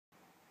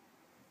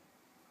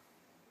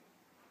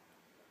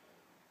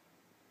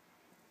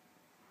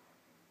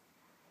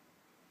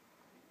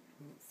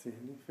See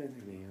anything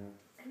in here?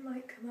 It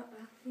might come up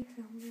after you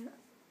film it.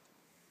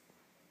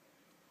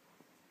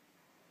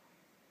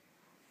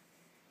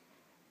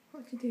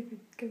 What do you do if a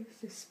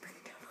ghost just springs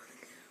up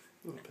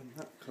on Open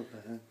that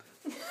cupboard.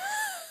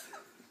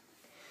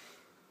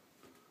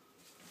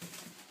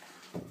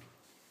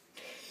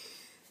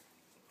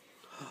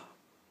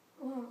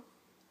 What?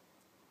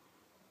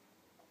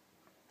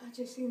 I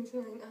just seen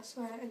something, I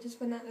swear, I just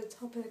went at the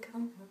top of the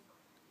camera.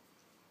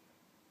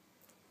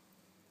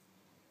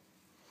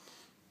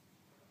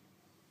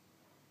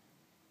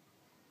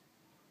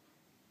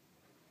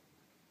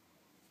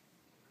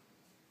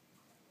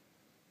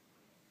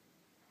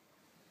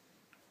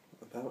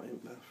 What about in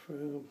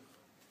bathroom?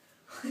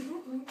 I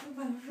don't like the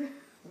bathroom.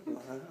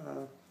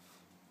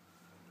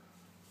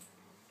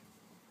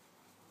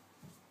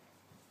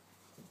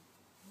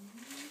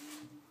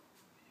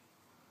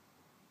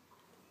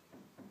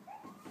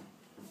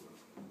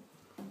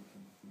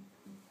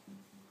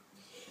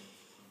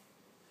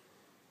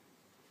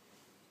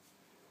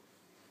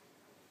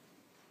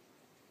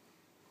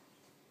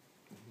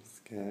 I'm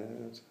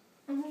scared.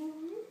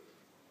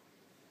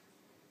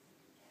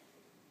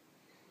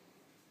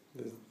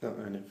 There's not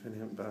anything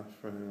in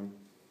bathroom.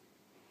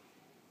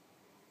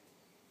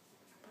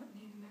 But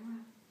new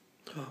mirror.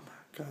 Oh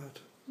my god.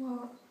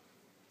 What?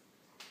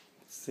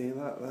 See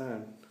that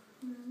then?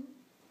 No.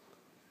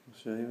 I'll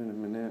show you in a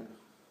minute.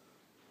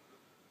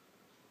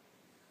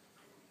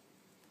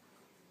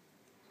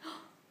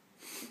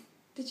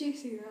 Did you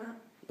see that?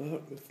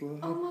 Look, there's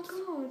loads. Oh my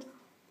god.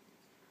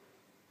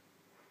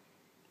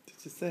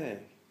 Did you see?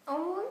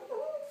 Oh my god.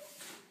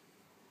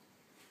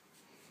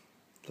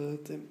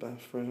 Loads in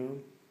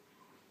bathroom.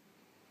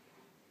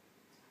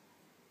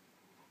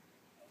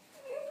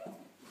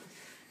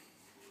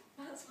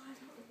 That's why I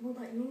don't. What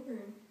about your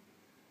room?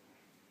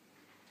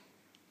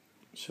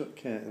 Shut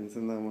curtains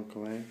and then walk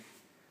away.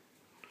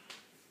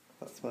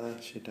 That's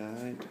where she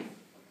died.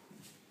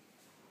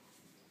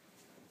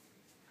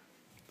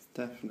 It's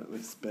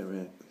definitely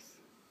spirits.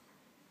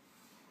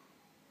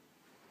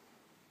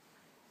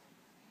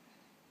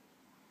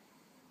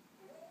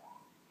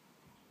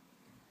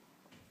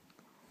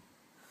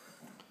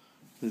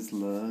 There's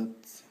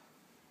loads.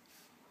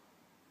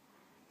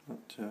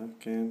 Not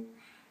joking.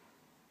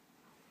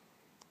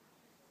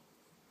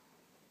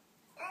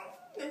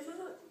 This is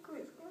a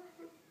quick one.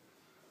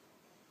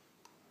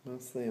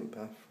 Mostly in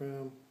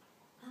bathroom.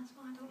 That's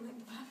why I don't like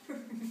the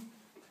bathroom.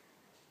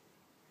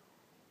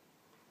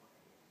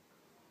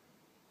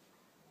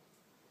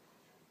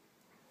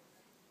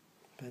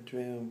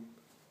 Bedroom.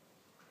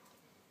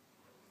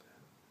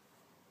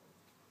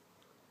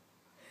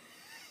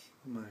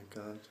 Oh my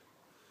god.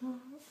 What?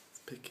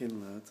 It's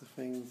picking loads of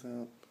things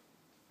up.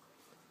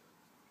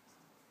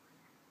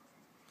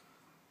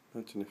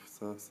 Imagine if I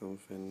saw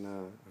something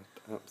now,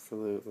 I'd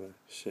absolutely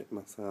shit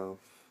myself.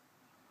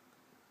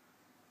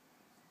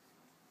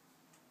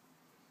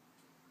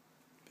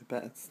 Be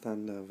better to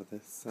stand over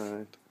this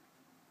side,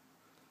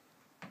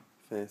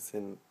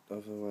 facing the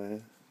other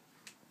way.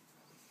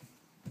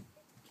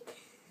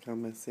 How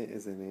messy it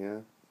is in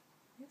here.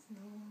 It's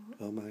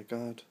not. Oh my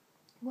god.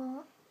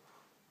 What?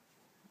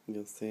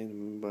 You'll see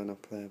them when I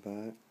play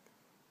back.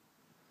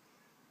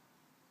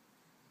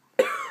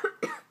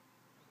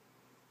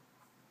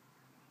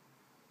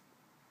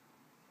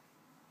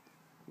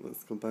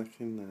 Let's go back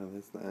in now,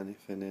 there's not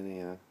anything in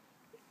here.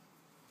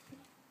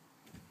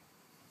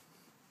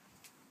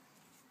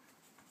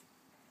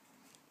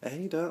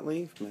 Hey, don't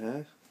leave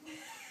me.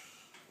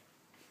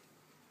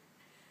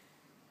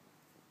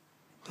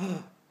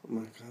 Oh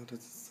my god, I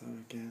just saw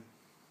again.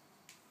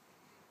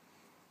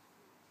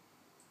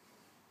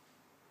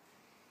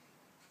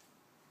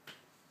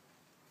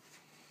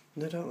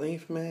 No, don't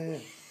leave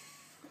me.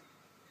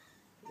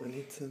 We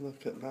need to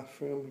look at the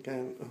bathroom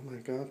again. Oh my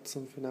god,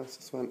 something else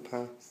just went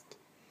past.